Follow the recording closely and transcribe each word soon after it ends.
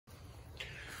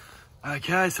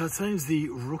Okay, so it seems the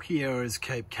rookie errors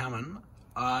keep coming.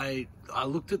 I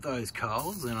looked at those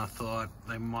coals and I thought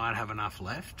they might have enough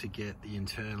left to get the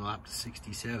internal up to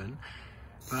 67,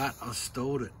 but I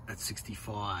stalled it at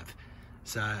 65.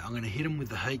 So I'm going to hit them with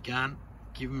the heat gun,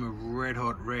 give them a red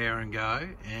hot rear and go,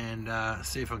 and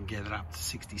see if I can get it up to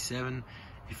 67.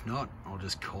 If not, I'll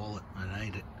just call it and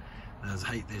eat it.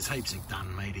 There's heaps of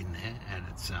done meat in there, and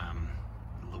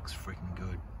it looks freaking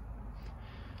good.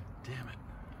 Damn it.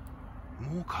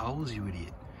 More coals, you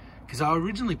idiot. Because I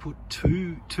originally put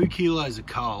two kilos of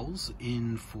coals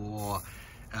in for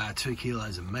 2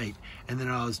 kilos of meat, and then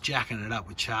I was jacking it up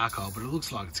with charcoal, but it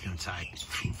looks like it's going to take,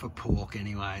 for pork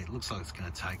anyway, it looks like it's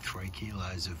going to take 3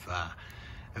 kilos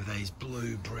of these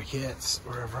blue briquettes,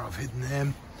 wherever I've hidden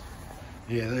them.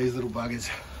 Yeah, these little buggers.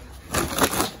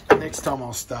 Next time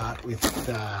I'll start with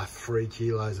 3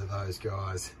 kilos of those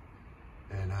guys,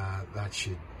 and that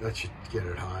should get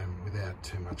it home without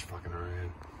too much fucking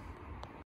around.